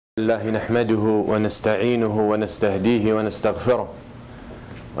الله نحمده ونستعينه ونستهديه ونستغفره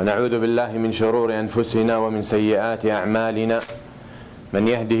ونعوذ بالله من شرور أنفسنا ومن سيئات أعمالنا. من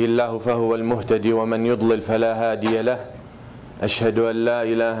يهده الله فهو المهتدي ومن يضلل فلا هادي له. أشهد أن لا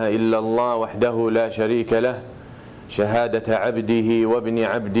إله إلا الله وحده لا شريك له شهادة عبده وابن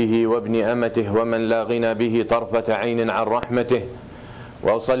عبده وابن أمته ومن لا غنى به طرفة عين عن رحمته.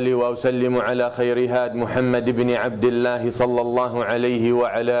 وأصلي وأسلم على خير هاد محمد بن عبد الله صلى الله عليه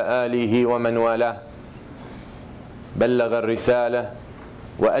وعلى آله ومن والاه. بلغ الرسالة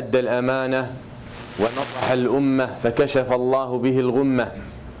وأدى الأمانة ونصح الأمة فكشف الله به الغمة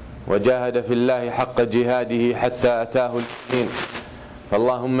وجاهد في الله حق جهاده حتى أتاه اليقين.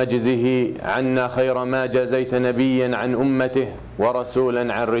 فاللهم اجزه عنا خير ما جزيت نبيا عن أمته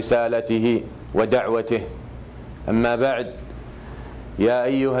ورسولا عن رسالته ودعوته. أما بعد، يا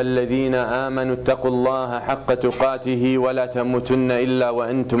أيها الذين آمنوا اتقوا الله حق تقاته ولا تموتن إلا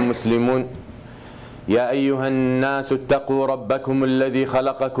وأنتم مسلمون. يا أيها الناس اتقوا ربكم الذي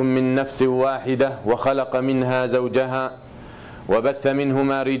خلقكم من نفس واحدة وخلق منها زوجها وبث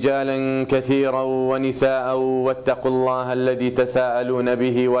منهما رجالا كثيرا ونساء واتقوا الله الذي تساءلون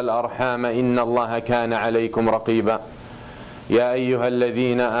به والأرحام إن الله كان عليكم رقيبا. يا أيها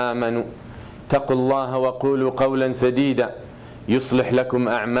الذين آمنوا اتقوا الله وقولوا قولا سديدا يصلح لكم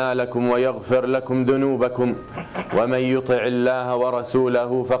أعمالكم ويغفر لكم ذنوبكم ومن يطع الله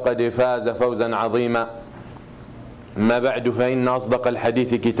ورسوله فقد فاز فوزا عظيما. أما بعد، فإن أصدق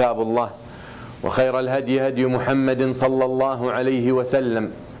الحديث كتاب الله وخير الهدي هدي محمد صلى الله عليه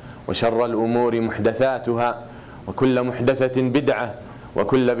وسلم وشر الأمور محدثاتها وكل محدثة بدعة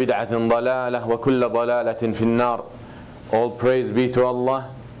وكل بدعة ضلالة وكل ضلالة في النار. All praise be to Allah,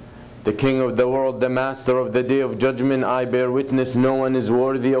 the King of the world, the Master of the Day of Judgment. I bear witness no one is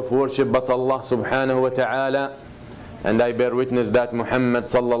worthy of worship but Allah subhanahu wa ta'ala, and I bear witness that Muhammad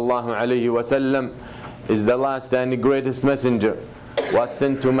sallallahu alayhi wa sallam is the last and the greatest messenger, was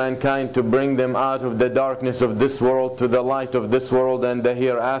sent to mankind to bring them out of the darkness of this world to the light of this world and the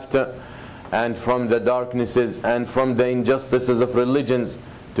hereafter, and from the darknesses and from the injustices of religions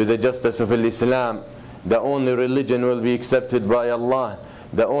to the justice of Islam. The only religion will be accepted by Allah,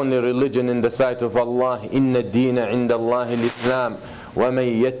 the only religion in the sight of Allah. إن الدين عند الله الإسلام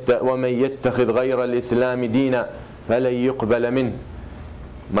ومن يتخذ غير الإسلام دينا فلن يقبل منه.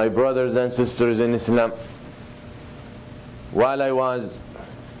 My brothers and sisters in Islam, while I was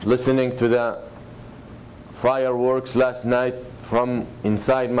listening to the fireworks last night from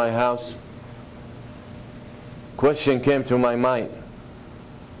inside my house, question came to my mind,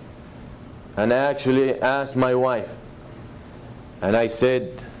 and I actually asked my wife, and I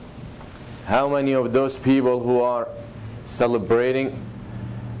said, how many of those people who are celebrating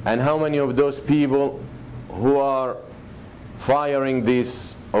and how many of those people who are firing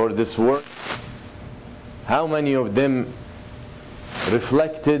this work, how many of them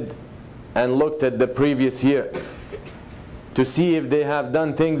reflected and looked at the previous year to see if they have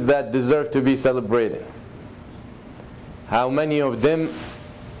done things that deserve to be celebrated? How many of them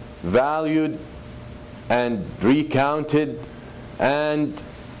valued and recounted and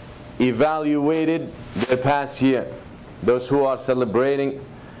evaluated the past year? Those who are celebrating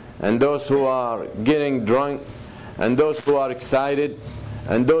and those who are getting drunk and those who are excited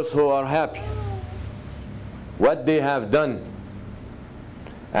and those who are happy, what they have done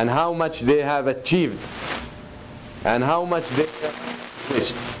and how much they have achieved and how much they have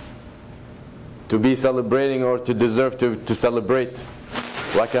wished to be celebrating or to deserve to celebrate.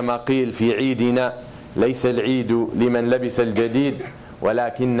 وكما قيل في عيدنا ليس العيد لمن لبس الجديد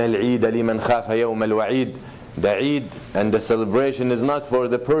ولكن العيد لمن خاف يوم الوعيد. The Eid and the celebration is not for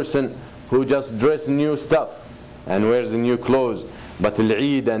the person who just dress new stuff and wears new clothes, but the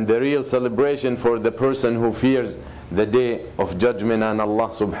Eid and the real celebration for the person who fears the day of judgment on Allah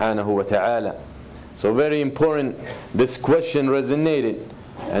subhanahu wa ta'ala. So very important, this question resonated,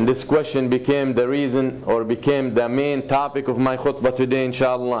 and this question became the reason or became the main topic of my khutbah today,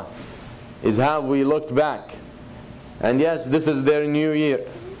 inshallah, is how we looked back. And yes, this is their new year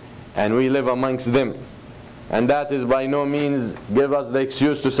and we live amongst them, and that is by no means give us the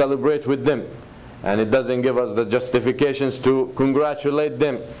excuse to celebrate with them, and it doesn't give us the justifications to congratulate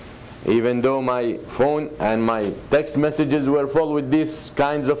them, even though my phone and my text messages were full with these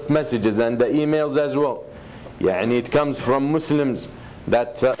kinds of messages and the emails as well. Yani it comes from Muslims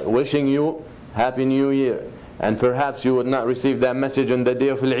that wishing you Happy New Year, and perhaps you would not receive that message on the day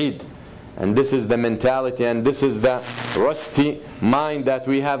of Eid. And this is the mentality and this is the rusty mind that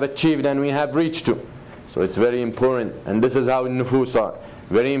we have achieved and we have reached to. So it's very important, and this is how nufus are.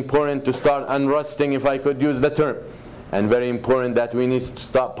 Very important to start unrusting, if I could use the term, and very important that we need to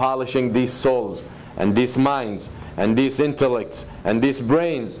start polishing these souls and these minds and these intellects and these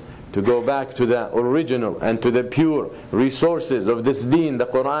brains to go back to the original and to the pure resources of this deen, the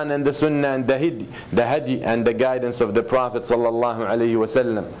Quran and the Sunnah and the hadi and the guidance of the Prophet sallallahu alaihi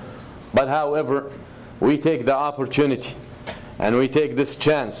wasallam. But however, we take the opportunity and we take this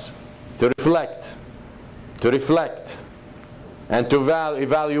chance to reflect and to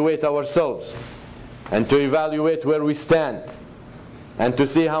evaluate ourselves and to evaluate where we stand and to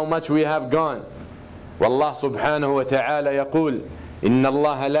see how much we have gone. والله سبحانه وتعالى يقول إن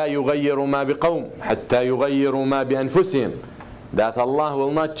الله لا يغير ما بقوم حتى يغيروا ما بأنفسهم, that Allah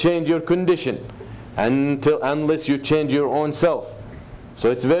will not change your condition unless you change your own self. So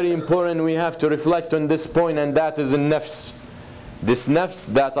it's very important we have to reflect on this point, and that is in nafs. This nafs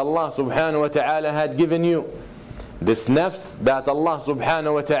that Allah subhanahu wa ta'ala had given you, this nafs that Allah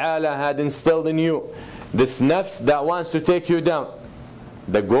subhanahu wa ta'ala had instilled in you, this nafs that wants to take you down.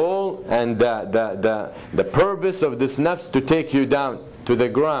 The goal and the purpose of this nafs to take you down to the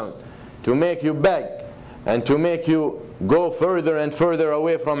ground, to make you beg and to make you go further and further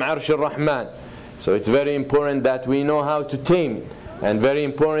away from Arsh al-Rahman. So it's very important that we know how to tame it, and very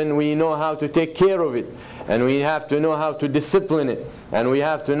important we know how to take care of it, and we have to know how to discipline it, and we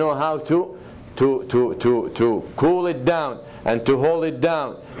have to know how to cool it down and to hold it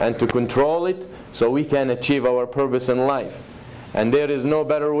down and to control it so we can achieve our purpose in life. And there is no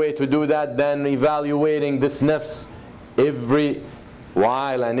better way to do that than evaluating this nafs every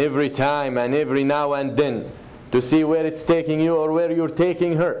while and every time and every now and then to see where it's taking you or where you're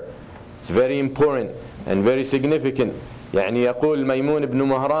taking her. It's very important and very significant. يعني يقول ميمون بن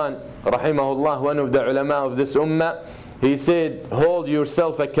مهران رحمه الله, one of the ulama of this ummah, he said, hold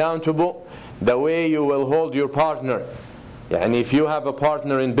yourself accountable the way you will hold your partner. يعني if you have a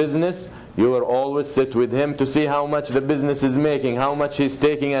partner in business, you will always sit with him to see how much the business is making, how much he's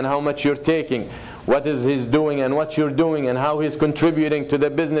taking and how much you're taking, what is he's doing and what you're doing, and how he's contributing to the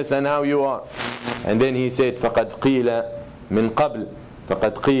business and how you are. And then he said, فَقَدْ قِيلَ مِنْ قَبْلِ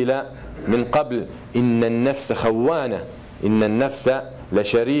مِنْ قَبْلِ إِنَّ النَّفْسَ خَوَّانَةٌ إِنَّ النَّفْسَ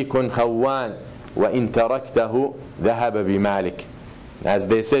لَشَرِيكٌ خَوَّانٌ وَإِنْ تَرَكْتَهُ ذَهَبَ بِمَالِكَ. As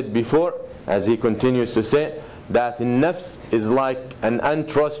they said before, as he continues to say, that nafs is like an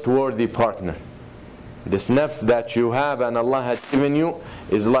untrustworthy partner. This nafs that you have and Allah has given you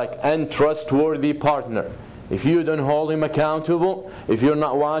is like untrustworthy partner. If you don't hold him accountable, if you're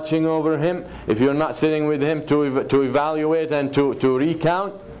not watching over him, if you're not sitting with him to evaluate and to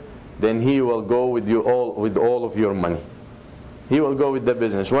recount, then he will go with you with all of your money. He will go with the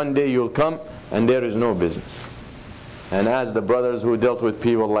business. One day you'll come and there is no business. And as the brothers who dealt with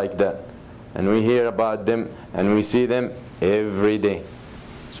people like that, and we hear about them and we see them every day.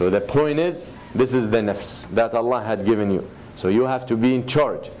 So the point is, this is the nafs that Allah had given you. So you have to be in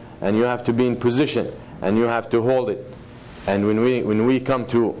charge, and you have to be in position, and you have to hold it. And when we come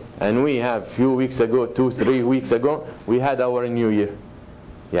to, and we have few weeks ago, 2-3 weeks ago, we had our new year.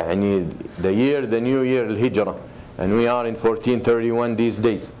 يعني the new year, al-Hijrah. And we are in 1431 these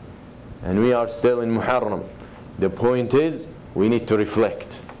days. And we are still in Muharram. The point is, we need to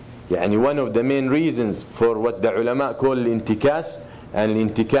reflect. يعني one of the main reasons for what the ulama call الانتكاس, and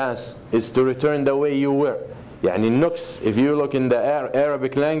الانتكاس is to return the way you were. يعني النكس, if you look in the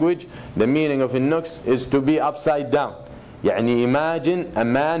Arabic language, the meaning of النكس is to be upside down. يعني imagine a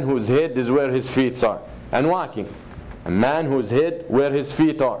man whose head is where his feet are and walking. A man whose head where his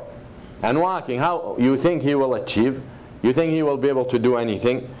feet are and walking. How you think he will achieve? You think he will be able to do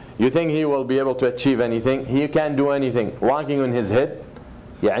anything? You think he will be able to achieve anything? He can't do anything. Walking on his head.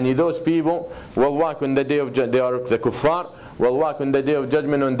 يعني those people will walk on the day of judgment, they are the kuffar, will walk on the day of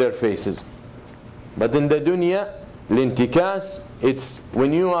judgment on their faces. But in the dunya, l'intikas, it's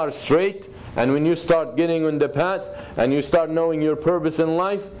when you are straight and when you start getting on the path and you start knowing your purpose in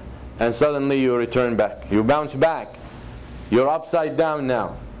life, and suddenly you return back, you bounce back, you're upside down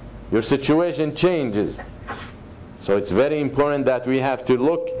now, your situation changes. So it's very important that we have to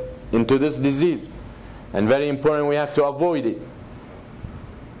look into this disease, and very important we have to avoid it.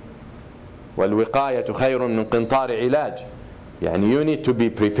 وَالْوِقَايَةُ خَيْرٌ مِنْ قِنْطَارِ عِلَاجٍ. يعني you need to be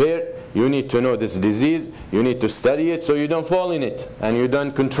prepared, you need to know this disease, you need to study it so you don't fall in it and you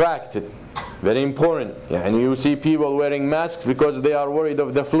don't contract it. Very important. يعني you see people wearing masks because they are worried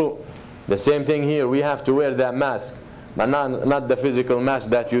of the flu. The same thing here, we have to wear that mask. But not the physical mask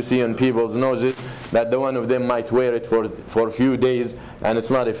that you see on people's noses, that the one of them might wear it for a few days and it's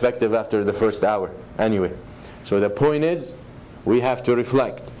not effective after the first hour. Anyway, so the point is, we have to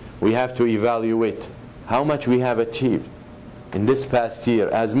reflect. We have to evaluate how much we have achieved in this past year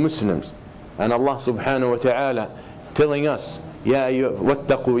as Muslims. And Allah subhanahu wa ta'ala telling us,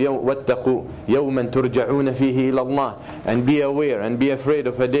 وَاتَّقُوا يَوْمًا تُرْجَعُونَ فِيهِ إِلَى اللَّهِ, and be aware and be afraid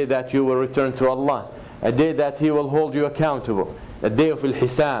of a day that you will return to Allah, a day that He will hold you accountable, a day of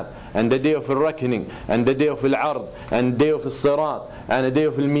al-hisab, and the day of al-reckoning, and the day of al-ard, and the day of al-sirat, and the day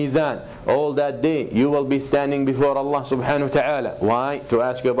of al-mizan. All that day you will be standing before Allah subhanahu wa ta'ala. Why? To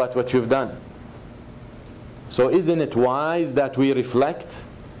ask you about what you've done. So isn't it wise that we reflect?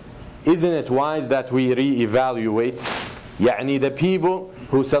 Isn't it wise that we re-evaluate? Yani the people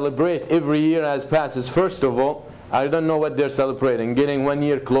who celebrate every year as passes, first of all, I don't know what they're celebrating, getting 1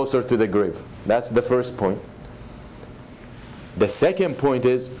 year closer to the grave. That's the first point. The second point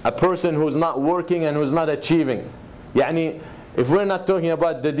is a person who's not working and who's not achieving. Yani if we're not talking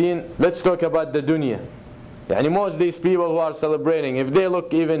about the deen, let's talk about the dunya. Yani most of these people who are celebrating, if they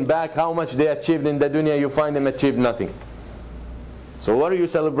look even back how much they achieved in the dunya, you find them achieved nothing. So what are you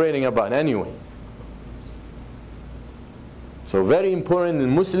celebrating about anyway? So very important, the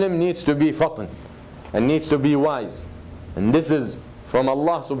Muslim needs to be fatin and needs to be wise. And this is from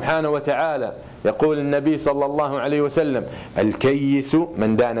Allah subhanahu wa ta'ala. يقول النبي صلى الله عليه وسلم الكيس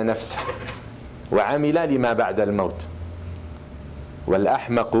من دان نفسه وعمل لما بعد الموت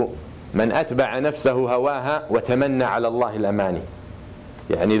والأحمق من أتبع نفسه هواها وتمنى على الله الأماني.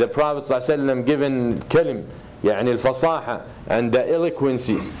 يعني the Prophet صلى الله عليه وسلم given كلم, يعني الفصاحة and the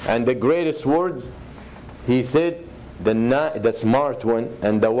eloquency and the greatest words, he said the smart one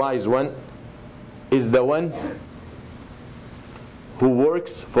and the wise one is the one who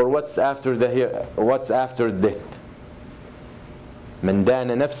works for what's after death. من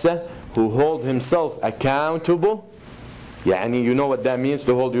دان نفسه, who hold himself accountable. يعني you know what that means,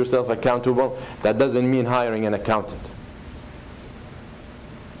 to hold yourself accountable? That doesn't mean hiring an accountant,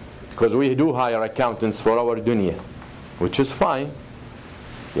 because we do hire accountants for our dunya, which is fine.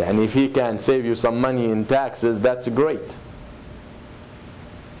 يعني if he can save you some money in taxes, that's great.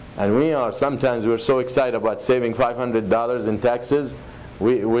 And sometimes we're so excited about saving $500 in taxes,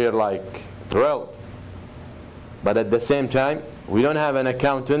 we're like thrilled. But at the same time, we don't have an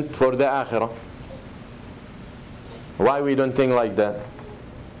accountant for the akhirah. Why we don't think like that?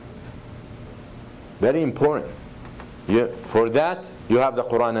 Very important. For that, you have the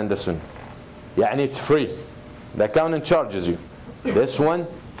Quran and the Sunnah. Yani it's free. The accountant charges you. This one,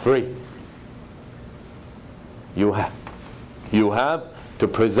 free. You have to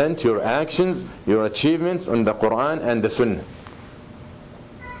present your actions, your achievements on the Quran and the Sunnah.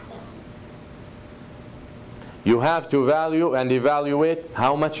 You have to value and evaluate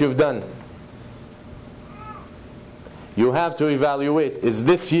how much you've done. You have to evaluate, is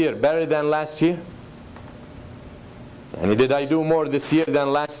this year better than last year? And did I do more this year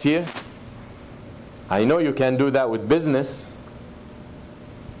than last year? I know you can do that with business.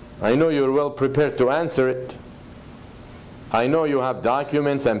 I know you're well prepared to answer it. I know you have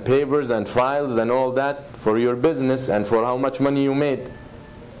documents and papers and files and all that for your business and for how much money you made.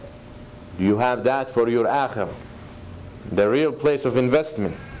 Do you have that for your akhirah, the real place of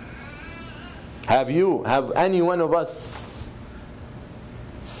investment? Have any one of us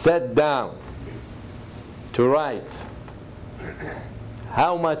sat down to write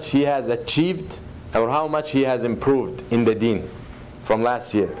how much he has achieved or how much he has improved in the deen from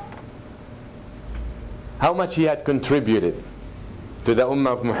last year? How much he had contributed to the ummah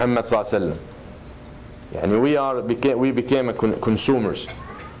of Muhammad sallallahu alaihi wasallam? Yani we became consumers.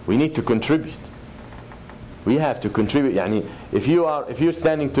 We need to contribute. We have to contribute. Yani if you're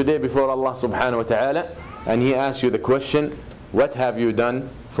standing today before Allah subhanahu wa ta'ala and He asks you the question, what have you done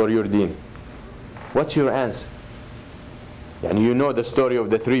for your deen? What's your answer? Yani you know the story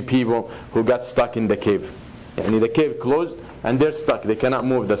of the 3 people who got stuck in the cave. Yani the cave closed and they're stuck. They cannot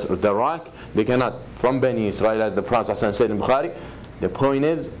move the rock. They cannot, from Bani Israel, as the Prophet said in Bukhari. The point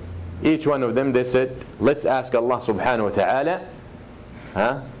is, each one of them, they said, let's ask Allah subhanahu wa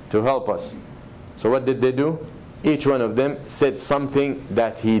ta'ala to help us. So what did they do? Each one of them said something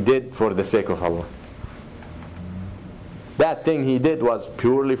that he did for the sake of Allah. That thing he did was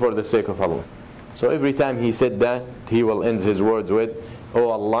purely for the sake of Allah. So every time he said that, he will end his words with,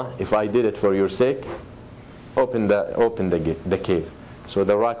 oh Allah, if I did it for your sake, open the cave. So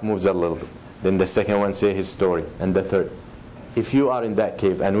the rock moves a little bit. Then the second one say his story. And the third. If you are in that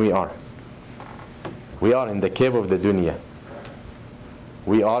cave, and we are in the cave of the dunya.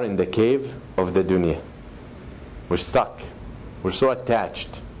 We are in the cave of the dunya. We're stuck. We're so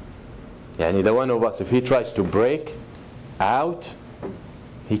attached. Yani the one of us, if he tries to break out,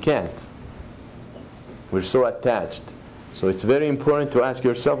 he can't. We're so attached. So it's very important to ask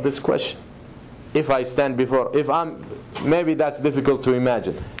yourself this question. If I stand before, maybe that's difficult to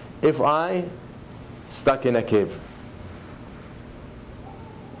imagine. If I stuck in a cave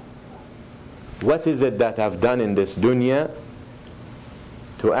what is it that I've done in this dunya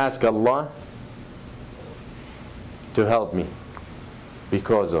to ask Allah to help me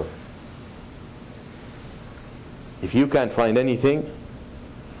because of. If you can't find anything,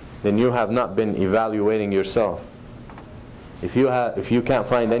 then you have not been evaluating yourself. If you can't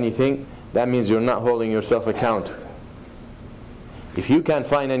find anything, that means you're not holding yourself accountable. If you can't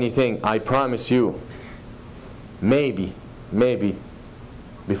find anything, I promise you, maybe,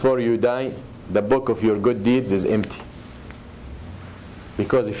 before you die, the book of your good deeds is empty.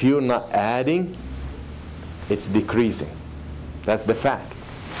 Because if you're not adding, it's decreasing. That's the fact.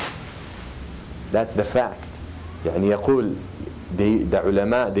 That's the fact. يعني يقول the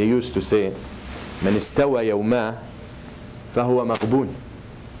ulama, they used to say من استوى يوماه فهو مغبون.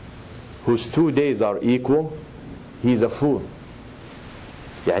 Whose 2 days are equal, he's a fool.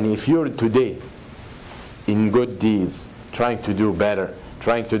 يعني if you're today in good deeds, trying to do better,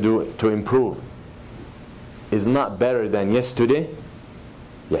 trying to improve, is not better than yesterday.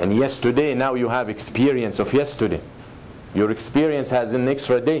 يعني yesterday, now you have experience of yesterday. Your experience has an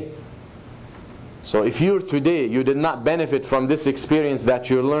extra day. So if you're today, you did not benefit from this experience that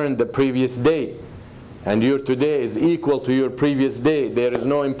you learned the previous day, and your today is equal to your previous day, there is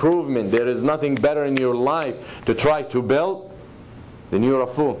no improvement, there is nothing better in your life to try to build, then you're a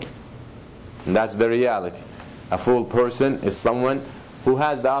fool. And that's the reality. A fool person is someone who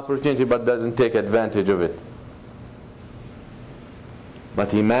has the opportunity but doesn't take advantage of it.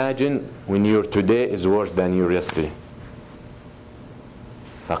 But imagine when your today is worse than your yesterday.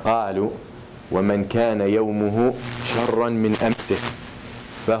 فقالوا ومن كان يومه شرا من أمسه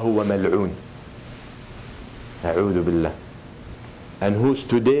فهو ملعون. أعوذ بالله. And whose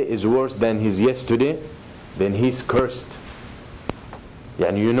today is worse than his yesterday, then he's cursed.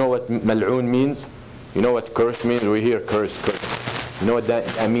 يعني you know what ملعون means? You know what curse means? We hear curse. You know what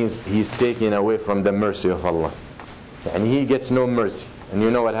that means? He's taken away from the mercy of Allah. And he gets no mercy. And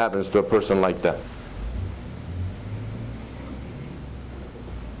you know what happens to a person like that.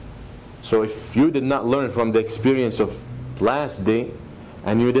 So if you did not learn from the experience of last day,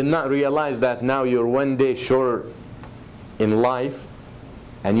 and you did not realize that now you're 1 day short in life,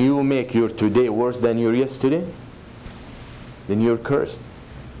 and you make your today worse than your yesterday, then you're cursed.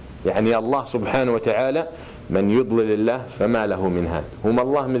 يعني Allah subhanahu wa ta'ala, من يضلل الله فما له من هاد. Whom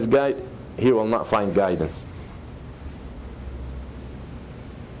Allah misguide, he will not find guidance.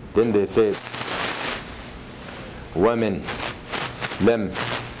 Then they said, ومن لم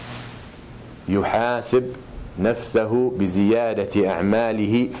يحاسب نفسه بزيادة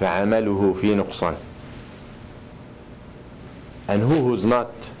أعماله فعمله في نقصان. And who's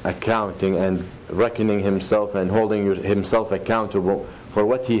not accounting and reckoning himself and holding himself accountable for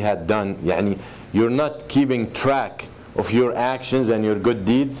what he had done, يعني you're not keeping track of your actions and your good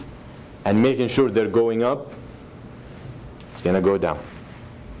deeds and making sure they're going up, it's going to go down.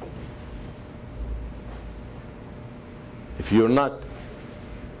 If you're not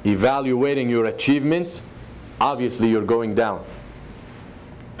evaluating your achievements, obviously you're going down.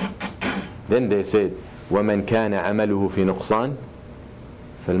 Then they said, وَمَنْ كَانَ عَمَلُهُ فِي نُقْصَانٍ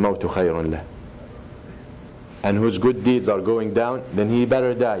فَالْمَوْتُ خَيْرٌ لَهُ. And whose good deeds are going down, then he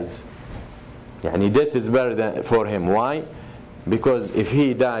better dies. Yani death is better for him. Why? Because if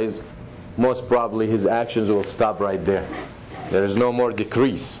he dies, most probably his actions will stop right there. There is no more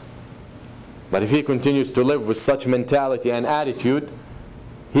decrease. But if he continues to live with such mentality and attitude,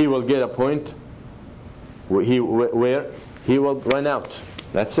 he will get a point where he will run out.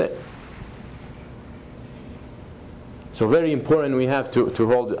 That's it. So very important, we have to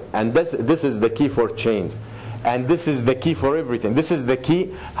hold, and this is the key for change. And this is the key for everything. This is the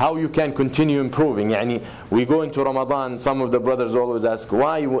key how you can continue improving. Yani we go into Ramadan, some of the brothers always ask,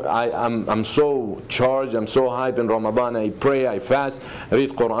 why I'm so charged, I'm so hyped in Ramadan, I pray, I fast, I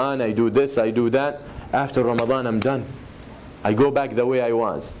read Quran, I do this, I do that. After Ramadan I'm done. I go back the way I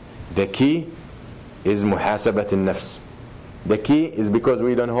was. The key is muhasabat al-nafs. The key is because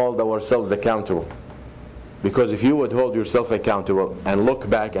we don't hold ourselves accountable. Because if you would hold yourself accountable and look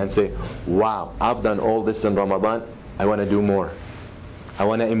back and say, wow, I've done all this in Ramadan, I want to do more. I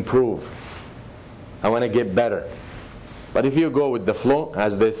want to improve. I want to get better. But if you go with the flow,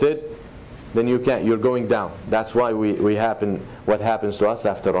 as they said, then you can't, you're going down. That's why what happens to us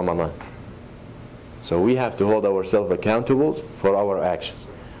after Ramadan. So we have to hold ourselves accountable for our actions.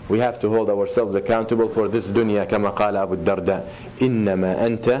 We have to hold ourselves accountable for this dunya, كما قال أبو الدرداء إنما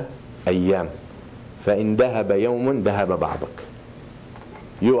أنت أيام فإن ذهب يوم ذهب بعضك.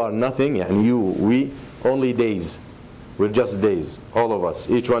 You are nothing, and we only days. We're just days, all of us.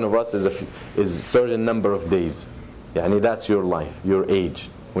 Each one of us is a certain number of days. Yani that's your life, your age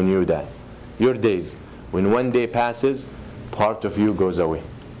when you die. your days. When one day passes, part of you goes away.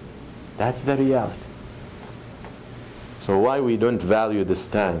 That's the reality. So why we don't value this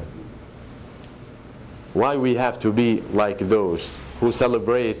time? Why we have to be like those who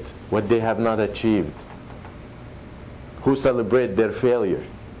celebrate what they have not achieved, who celebrate their failure?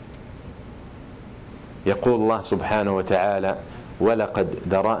 يقول الله سبحانه وتعالى ولقد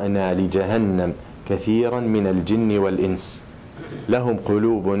ذرأنا لجهنم كثيرا من الجن والإنس لهم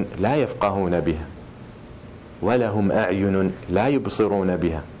قلوب لا يفقهون بها ولهم أعين لا يبصرون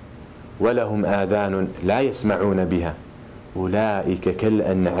بها ولهم آذان لا يسمعون بها أولئك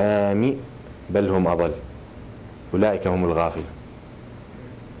كالأنعام بل هم أضل أولئك هم الغافلون.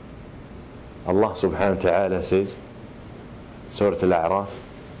 Allah subhanahu wa ta'ala says, Surah Al-A'raf,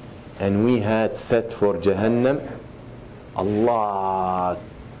 and we had set for Jahannam a lot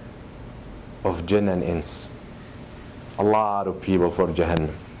of jinn and ins, a lot of people for Jahannam.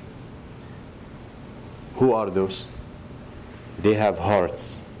 Who are those? They have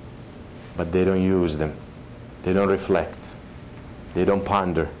hearts, but they don't use them. They don't reflect. They don't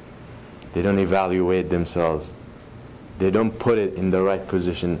ponder. They don't evaluate themselves. They don't put it in the right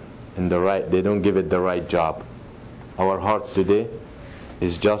position, they don't give it the right job. Our hearts today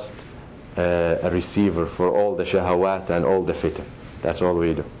is just a receiver for all the shahawat and all the fitan. That's all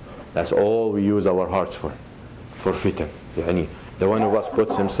we do. That's all we use our hearts for fitan. Yani, the one of us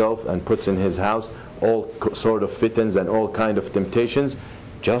puts himself and puts in his house all sort of fitans and all kind of temptations,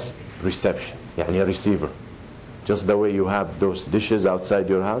 just reception, yani a receiver. Just the way you have those dishes outside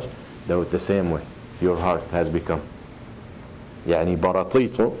your house, the same way your heart has become. Yani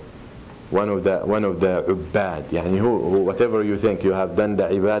baratito, one of the ubbad, yani who whatever you think you have done the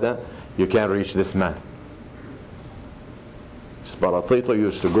ibadah, you can't reach this man. Baratito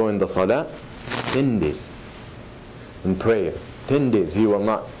used to go in the salah 10 days in prayer. 10 days he will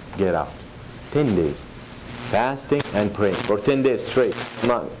not get out. 10 days fasting and praying for 10 days straight,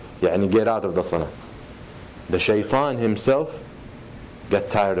 not yani get out of the salah. The shaitan himself got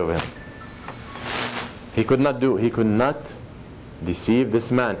tired of him. He could not deceive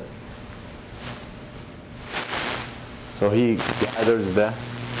this man. So he gathers the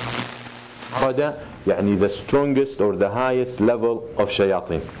marada, yani the strongest or the highest level of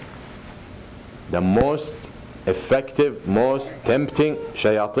shayateen, the most effective, most tempting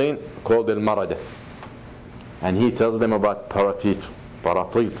shayateen, called al-marada, and he tells them about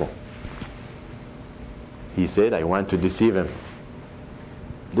paratito. He said, I want to deceive him.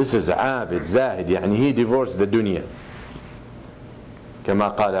 This is abid, zahid, يعني he divorced the dunya.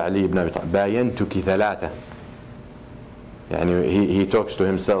 كما قال علي بن أبي طالب باينتك ثلاثة. يعني he talks to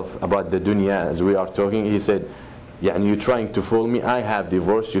himself about the dunya as we are talking. He said, يعني you're trying to fool me. I have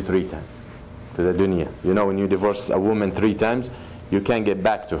divorced you 3 times to the dunya. You know, when you divorce a woman 3 times, you can't get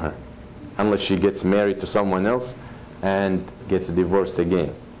back to her unless she gets married to someone else and gets divorced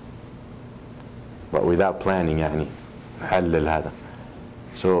again. But without planning, يعني حلل هذا.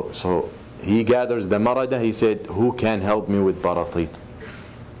 So he gathers the marada. He said, who can help me with baratit?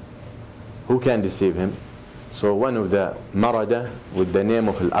 Who can deceive him? So one of the marada with the name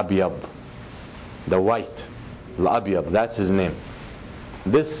of al-abyad, the white, al-abyad, that's his name.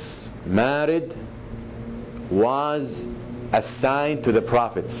 This married was assigned to the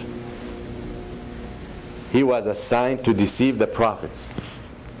prophets. He was assigned to deceive the prophets.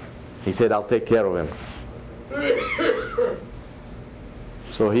 He said, I'll take care of him.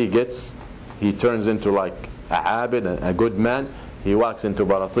 So he turns into like a abid, a good man. He walks into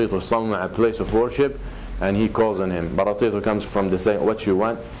Baratito, a place of worship, and he calls on him. Baratito comes from the side, what you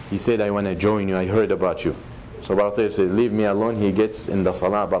want? He said, I want to join you, I heard about you. So Baratito says, leave me alone. He gets in the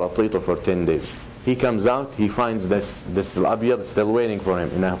Salah Baratito for 10 days. He comes out, he finds this Al-Abyad still waiting for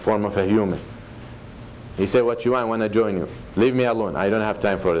him in the form of a human. He said, what you want? I want to join you. Leave me alone, I don't have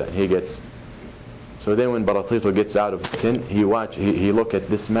time for that. He gets. So then when Baratito gets out of the tent, he look at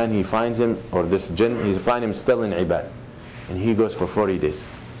this man, he finds him, or this jinn, he finds him still in ibad. And he goes for 40 days.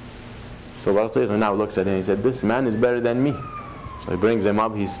 So Baratito now looks at him, he said, this man is better than me. So he brings him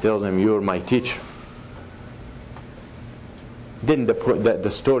up, he tells him, you're my teacher. Then the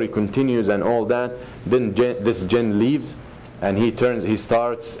story continues and all that. Then this jinn leaves and he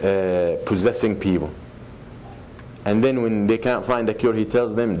starts possessing people. And then when they can't find a cure, he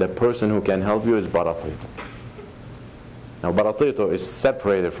tells them the person who can help you is Baratito. Now Baratito is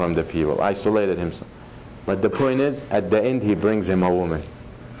separated from the people, isolated himself. But the point is, at the end he brings him a woman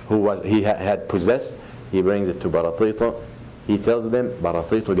who he had possessed. He brings it to Baratito. He tells them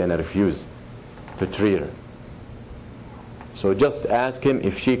Baratito gonna refuse to treat her. So just ask him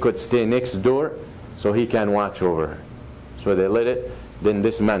if she could stay next door so he can watch over her. So they let it. then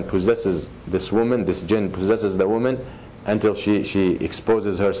this man possesses this woman, this jinn possesses the woman until she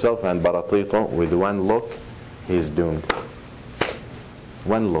exposes herself, and baratito, with one look, he is doomed.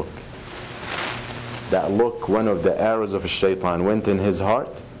 One look. That look, one of the arrows of shaitan went in his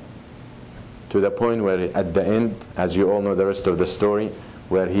heart, to the point where at the end, as you all know the rest of the story,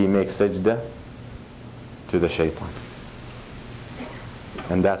 where he makes sajda to the shaitan.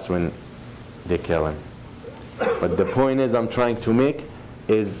 And that's when they kill him. But the point is I'm trying to make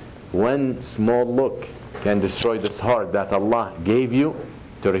is one small look can destroy this heart that Allah gave you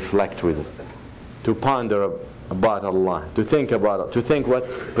to reflect with it, to ponder about Allah, to think about it, to think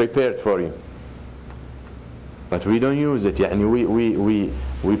what's prepared for you. But we don't use it.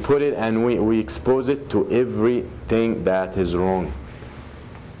 We put it and we expose it to everything that is wrong,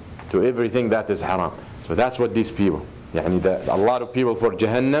 to everything that is haram. So that's what these people, a lot of people for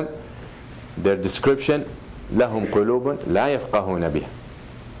Jahannam, their description, لهم قلوب لا يفقهون بها.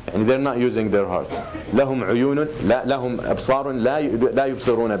 They're not using their hearts. لهم عيون لهم أبصار لا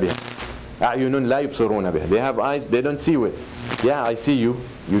يبصرون بها. أعين لا يبصرون بها. They have eyes, they don't see with. Yeah, I see you,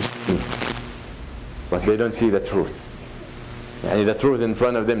 you see me. But they don't see the truth. The truth in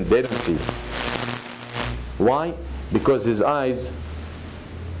front of them, they don't see. Why? Because his eyes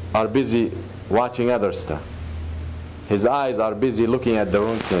are busy watching other stuff. His eyes are busy looking at the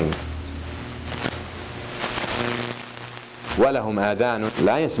wrong things. وَلَهُمْ آذَانٌ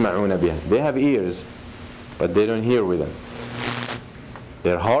لَا يَسْمَعُونَ بِهَا. They have ears, but they don't hear with them.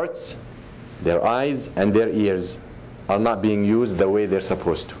 Their hearts, their eyes, and their ears are not being used the way they're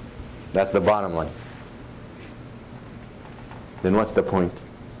supposed to. That's the bottom line. Then what's the point?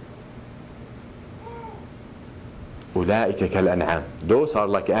 أُولَٰئِكَ كَالْأَنْعَامِ. Those are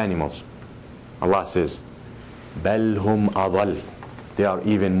like animals. Allah says, بَلْ هُمْ أَضَلْ. They are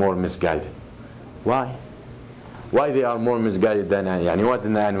even more misguided. Why? Why they are more misguided than animals? What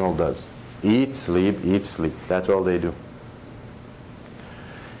an animal does? Eat, sleep, eat, sleep. That's all they do.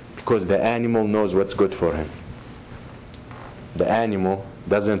 Because the animal knows what's good for him. The animal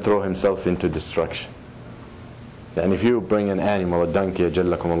doesn't throw himself into destruction. And if you bring an animal, a donkey,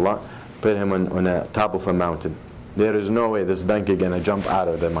 Jallakumullah, put him on a top of a mountain, there is no way this donkey gonna jump out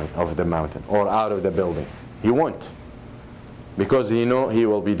of the mountain or out of the building. He won't, because he know he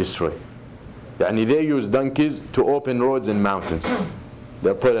will be destroyed. They use donkeys to open roads in mountains.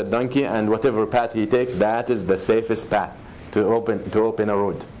 They'll put a donkey, and whatever path he takes, that is the safest path to open a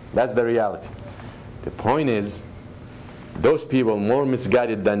road. That's the reality. The point is, those people more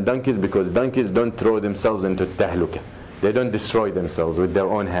misguided than donkeys, because donkeys don't throw themselves into tahluka. They don't destroy themselves with their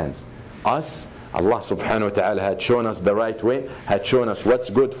own hands. Us, Allah subhanahu wa ta'ala had shown us the right way, had shown us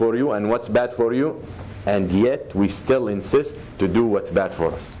what's good for you and what's bad for you, and yet we still insist to do what's bad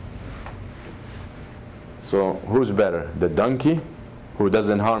for us. So who's better, the donkey who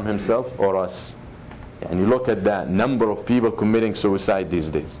doesn't harm himself, or us? And you look at that number of people committing suicide these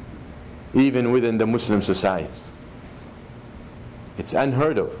days, even within the Muslim societies. It's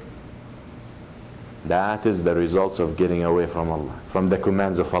unheard of. That is the results of getting away from Allah, from the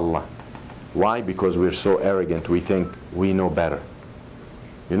commands of Allah. Why? Because we're so arrogant, we think we know better.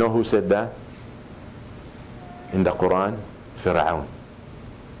 You know who said that? In the Quran, Fir'aun.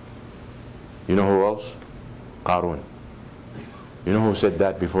 You know who else? Qarun. You know who said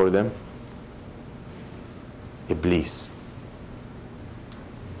that before them? Iblis.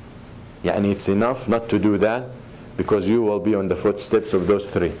 It's enough not to do that, because you will be on the footsteps of those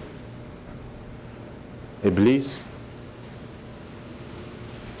three. Iblis,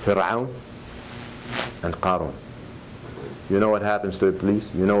 Fir'aun, and Qarun. You know what happens to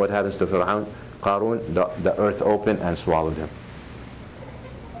Iblis? You know what happens to Fir'aun? Qarun, the earth opened and swallowed him.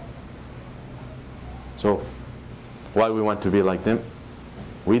 So, why we want to be like them?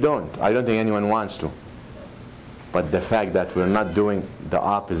 We don't. I don't think anyone wants to. But the fact that we're not doing the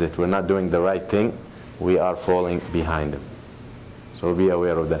opposite, we're not doing the right thing, we are falling behind them. So be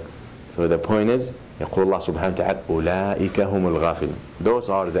aware of that. So the point is, يقول الله سبحانه وتعالى أولئك هم الغافلون. Those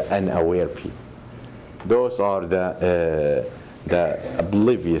are the unaware people. Those are the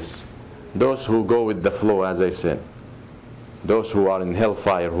oblivious. Those who go with the flow, as I said. Those who are in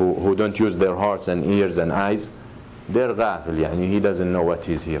hellfire, who don't use their hearts and ears and eyes, they're ghafil. He doesn't know what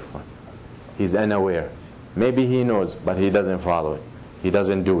he's here for. He's unaware. Maybe he knows, but he doesn't follow it. He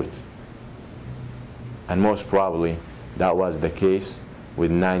doesn't do it. And most probably that was the case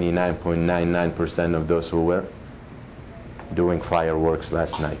with 99.99% of those who were doing fireworks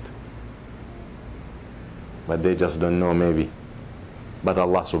last night. But they just don't know, maybe. But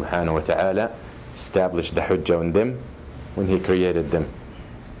Allah subhanahu wa ta'ala established the hujjah on them when He created them.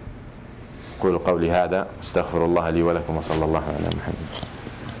 أقول قولي هذا استغفر الله لي ولكم وصلى الله على محمد.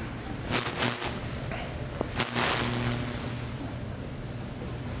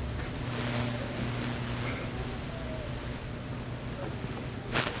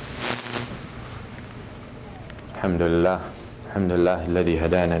 الحمد لله الذي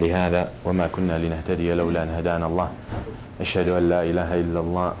هدانا لهذا وما كنا لنهتدي لولا أن هدانا الله. أشهد أن لا إله إلا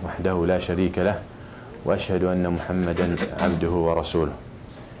الله وحده لا شريك له وأشهد أن محمدا عبده ورسوله.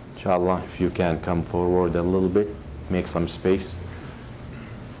 Inshallah, if you can come forward a little bit, make some space.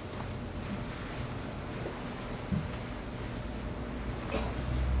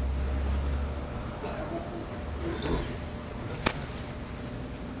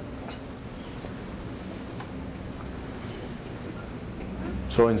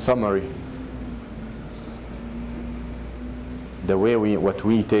 So in summary, what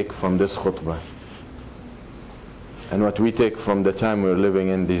we take from this khutbah and what we take from the time we're living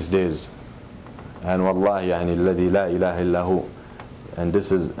in these days, and wallahi يعني الذي لا إله إلا هو, and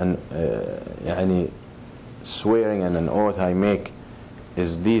this is an يعني swearing and an oath I make,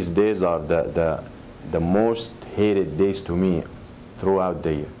 is these days are the most hated days to me throughout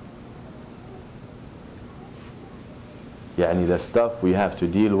the year. يعني the stuff we have to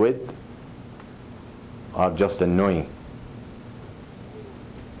deal with are just annoying.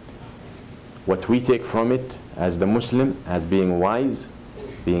 What we take from it as the Muslim, as being wise,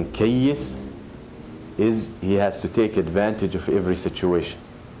 being kayyis, is he has to take advantage of every situation.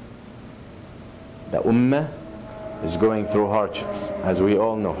 The ummah is going through hardships, as we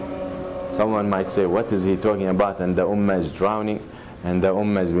all know. Someone might say, what is he talking about? And the ummah is drowning, and the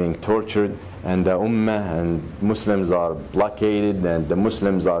ummah is being tortured, and the ummah and Muslims are blockaded, and the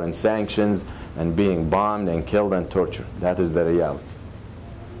Muslims are in sanctions and being bombed and killed and tortured. That is the reality.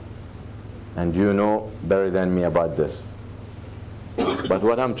 And you know better than me about this. But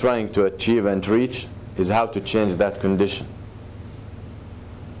what I'm trying to achieve and reach is how to change that condition.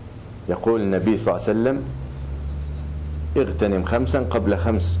 يقول النبي صلى الله عليه وسلم اغتنم خمسا قبل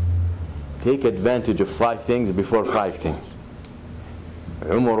خمس. Take advantage of 5 things before 5 things.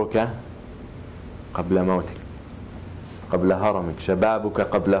 عمرك قبل موتك قبل هرمك شبابك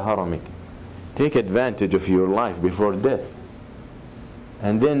قبل هرمك. Take advantage of your life before death.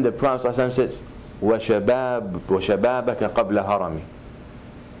 And then the Prophet ﷺ says وشبابك قبل هرمك,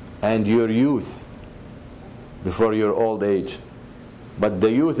 and your youth before your old age. But the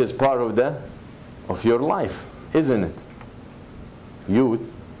youth is part of your life, isn't it?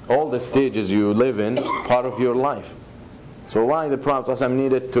 Youth, all the stages you live in, part of your life. So why the Prophet ﷺ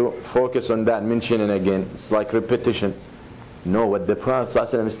needed to focus on that, mentioning again? It's like repetition. No, what the Prophet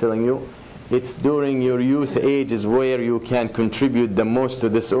ﷺ is telling you, it's during your youth age is where you can contribute the most to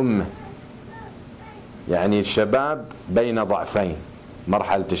this ummah. يعني الشباب بين ضعفين.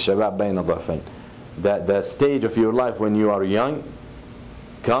 مرحلة الشباب بين ضعفين. The stage of your life when you are young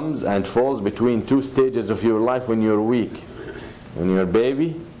comes and falls between 2 stages of your life when you're weak. When you're a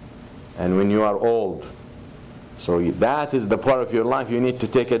baby and when you are old. So that is the part of your life you need to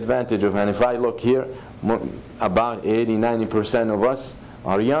take advantage of. And if I look here, about 80-90% of us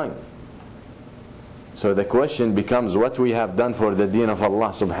are young. So the question becomes what we have done for the deen of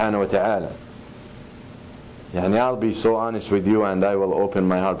Allah subhanahu wa ta'ala. Yani I'll be so honest with you, and I will open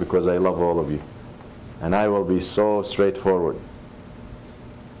my heart because I love all of you. And I will be so straightforward.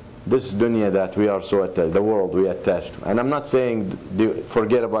 This dunya that we are so attached, the world we attached to. And I'm not saying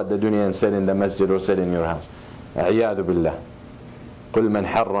forget about the dunya and sit in the masjid or sit in your house. أعياذ بالله. قل من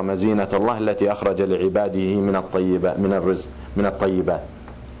حرم زينة الله التي أخرج لعباده من الطيبات من الرزق من الطيبات.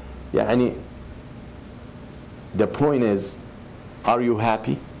 يعني the point is, are you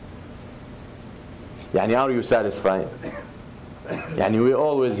happy? يعني are you satisfied? يعني we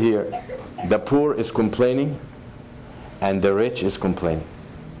always hear the poor is complaining and the rich is complaining.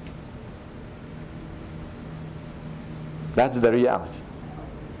 That's the reality.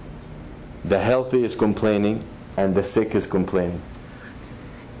 The healthy is complaining and the sick is complaining.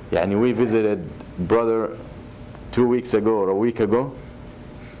 يعني we visited brother 2 weeks ago or a week ago,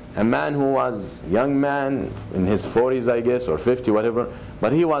 a man who was young man in his 40s I guess or 50 whatever,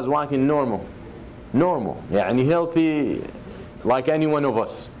 but he was walking normal يعني healthy like any one of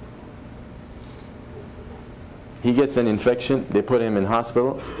us. He gets an infection, they put him in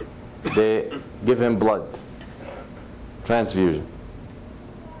hospital, they give him blood transfusion.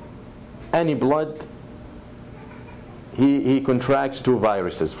 Any blood, he contracts 2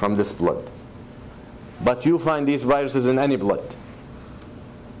 viruses from this blood. But you find these viruses in any blood.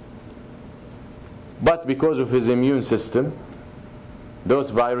 But because of his immune system,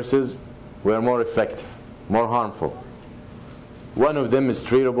 those viruses were more effective, more harmful. One of them is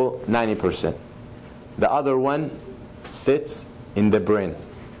treatable 90%. The other one sits in the brain.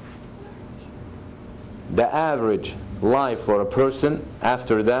 The average life for a person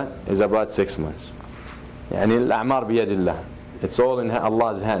after that is about 6 months. يعني الأعمار بيد الله. It's all in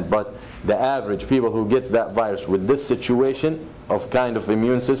Allah's hand. But the average people who gets that virus with this situation of kind of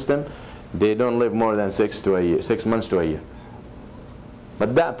immune system, they don't live more than 6 months to a year.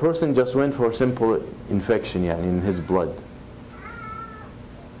 But that person just went for simple infection in his blood.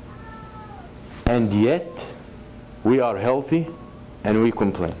 And yet, we are healthy and we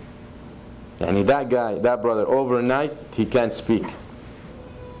complain. Yani that guy, that brother, overnight, he can't speak.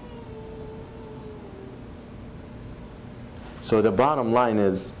 So the bottom line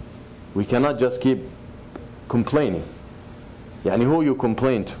is, we cannot just keep complaining. Yani who you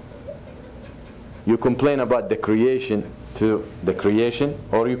complain to? You complain about the creation to the creation,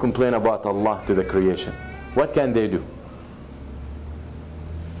 or you complain about Allah to the creation? What can they do?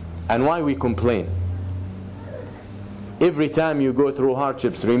 And why we complain? Every time you go through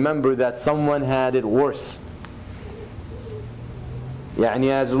hardships, remember that someone had it worse. Yani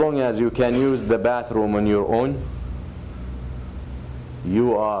as long as you can use the bathroom on your own,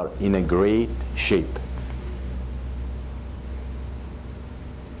 you are in a great shape.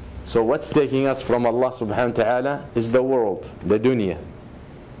 So what's taking us from Allah subhanahu wa ta'ala is the world, the dunya.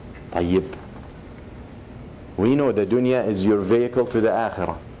 طيب. We know the dunya is your vehicle to the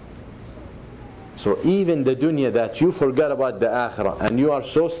akhirah. So even the dunya that you forgot about the akhirah and you are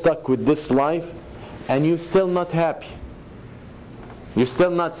so stuck with this life and you're still not happy. You're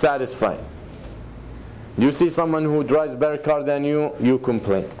still not satisfied. You see someone who drives better car than you, you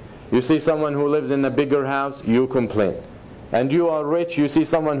complain. You see someone who lives in a bigger house, you complain. And you are rich, you see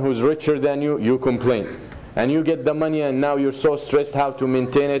someone who's richer than you, you complain. And you get the money and now you're so stressed how to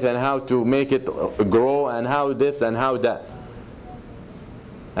maintain it and how to make it grow and how this and how that.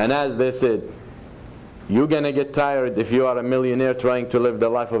 And as they said, you're gonna get tired if you are a millionaire trying to live the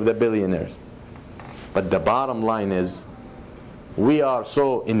life of the billionaires. But the bottom line is, we are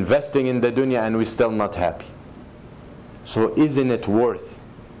so investing in the dunya and we're still not happy. So isn't it worth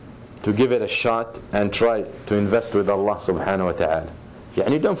to give it a shot and try to invest with Allah subhanahu wa ta'ala?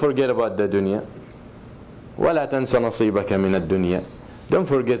 يعني don't forget about the dunya. وَلَا تَنْسَ نَصِيبَكَ مِنَ الدُّنْيا. Don't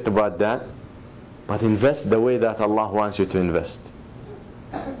forget about that, but invest the way that Allah wants you to invest.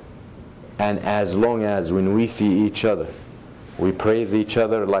 And as long as when we see each other, we praise each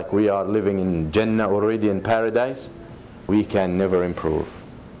other like we are living in Jannah already, in paradise, we can never improve.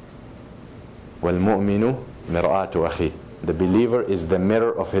 وَالْمُؤْمِنُ مِرْآةُ أَخِيهِ. The believer is the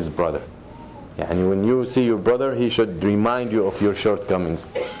mirror of his brother. Yani when you see your brother, he should remind you of your shortcomings.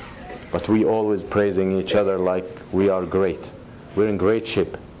 But we always praising each other like we are great. We're in great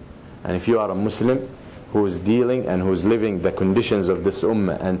shape. And if you are a Muslim who is dealing and who is living the conditions of this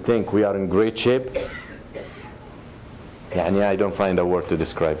ummah and think we are in great shape, yani I don't find a word to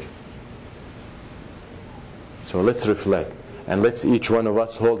describe you. So let's reflect. And let's each one of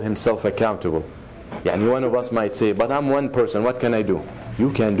us hold himself accountable. Yani one of us might say, but I'm one person, what can I do?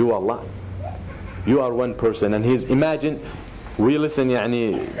 You can do a lot. You are one person. And imagine, we listen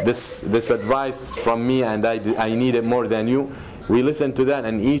this advice from me and I need it more than you. We listen to that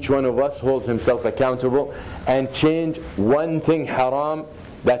and each one of us holds himself accountable and change one thing haram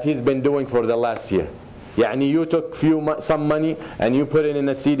that he's been doing for the last year. Yani you took some money and you put it in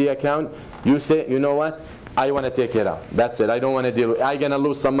a CD account. You say, you know what? I want to take it out. That's it. I don't want to deal with it. I'm going to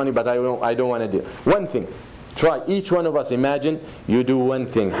lose some money, but I don't want to deal. One thing. Try. Each one of us, imagine you do one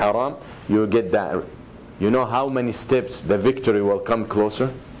thing haram, you get that. You know how many steps the victory will come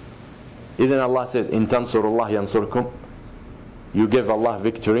closer? Isn't Allah says, in tansurullah yansurkum? You give Allah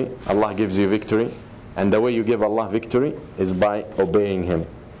victory, Allah gives you victory. And the way you give Allah victory is by obeying Him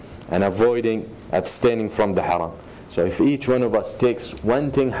and abstaining from the haram. So if each one of us takes one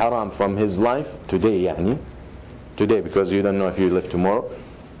thing haram from his life, today, because you don't know if you live tomorrow,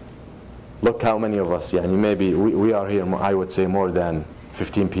 look how many of us, maybe we are here, I would say more than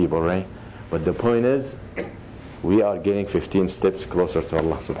 15 people, right? But the point is, we are getting 15 steps closer to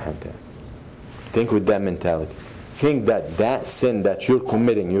Allah subhanahu wa ta'ala. Think with that mentality. Think that that sin that you're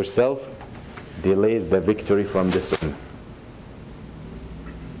committing yourself delays the victory from this ummah.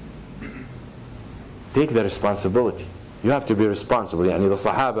 Take the responsibility. You have to be responsible. The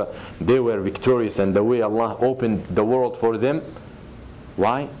Sahaba, they were victorious and the way Allah opened the world for them.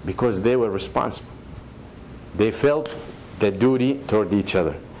 Why? Because they were responsible. They felt the duty toward each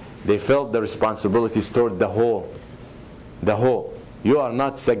other. They felt the responsibilities toward the whole. The whole. You are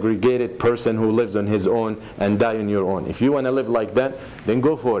not segregated person who lives on his own and die on your own. If you want to live like that, then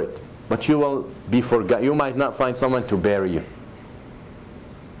go for it. But you will be forgotten. You might not find someone to bury you.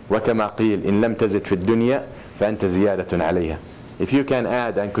 وكما قيل إن لم تزد في الدنيا فأنت زيادة عليها. If you can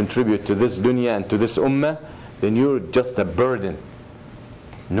add and contribute to this dunya and to this ummah, then you're just a burden.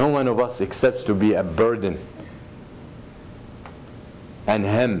 No one of us accepts to be a burden. And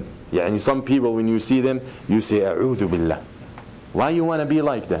hem, يعني some people when you see them, you say أعوذ بالله. Why you want to be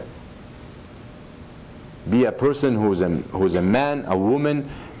like that? Be a person who's a man, a woman,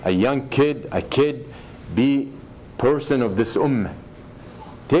 a young kid, a kid. Be person of this ummah.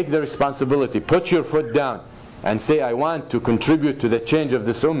 Take the responsibility. Put your foot down and say, I want to contribute to the change of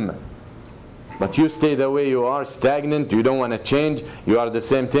this ummah. But you stay the way you are, stagnant, you don't want to change, you are the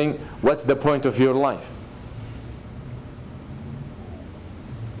same thing. What's the point of your life?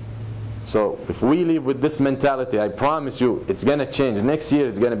 So if we live with this mentality, I promise you it's going to change. Next year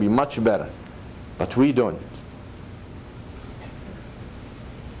it's going to be much better. But we don't.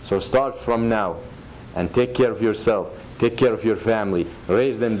 So start from now and take care of yourself. Take care of your family.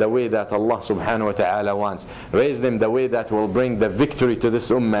 Raise them the way that Allah subhanahu wa ta'ala wants. Raise them the way that will bring the victory to this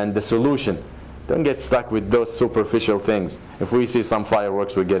ummah and the solution. Don't get stuck with those superficial things. If we see some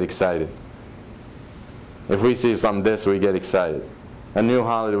fireworks, we get excited. If we see some this, we get excited. A new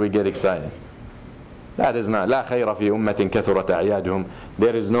holiday, we get excited. That is not. لا خير في أمة كثرت أعيادهم.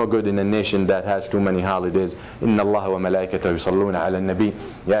 There is no good in a nation that has too many holidays. إن الله وملائكته يصلون على النبي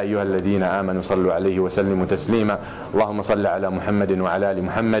يا أيها الذين آمنوا صلوا عليه وسلموا تسليما. اللهم صل على محمد وعلى آل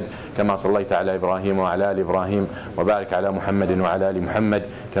محمد كما صليت على إبراهيم وعلى آل إبراهيم وبارك على محمد وعلى آل محمد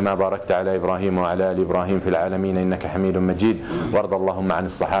كما باركت على إبراهيم وعلى آل إبراهيم في العالمين إنك حميد مجيد. وارض اللهم عن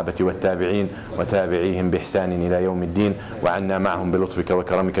الصحابة والتابعين وتابعيهم بإحسان إلى يوم الدين وعنا معهم بلطفك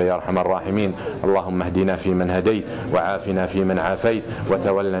وكرمك يا أرحم الراحمين. اللهم اهدنا فيمن هديت وعافنا فيمن عافيت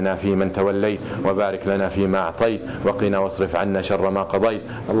وتولنا فيمن توليت وبارك لنا فيما أعطيت وقنا واصرف عنا شر ما قضيت.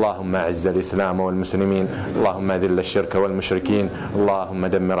 اللهم أعز الإسلام والمسلمين. اللهم أذل الشرك والمشركين. اللهم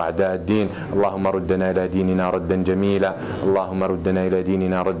دمر أعداء الدين. اللهم ردنا إلى ديننا ردا جميلا. اللهم ردنا إلى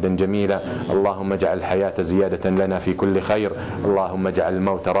ديننا ردا جميلا. اللهم اجعل الحياة زيادة لنا في كل خير. اللهم اجعل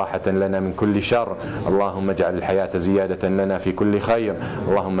الموت راحة لنا من كل شر. اللهم اجعل الحياة زيادة لنا في كل خير.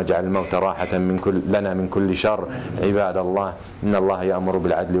 اللهم اجعل الموت راحة لنا من كل شر. عباد الله إن الله يأمر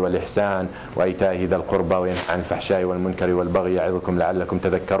بالعدل والإحسان وإيتاء ذي القربى وينهى عن الفحشاء والمنكر والبغي يعظكم لعلكم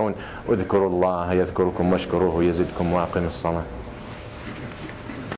تذكرون. اذكروا الله يذكركم واشكروه يزدكم وأقيموا الصلاة.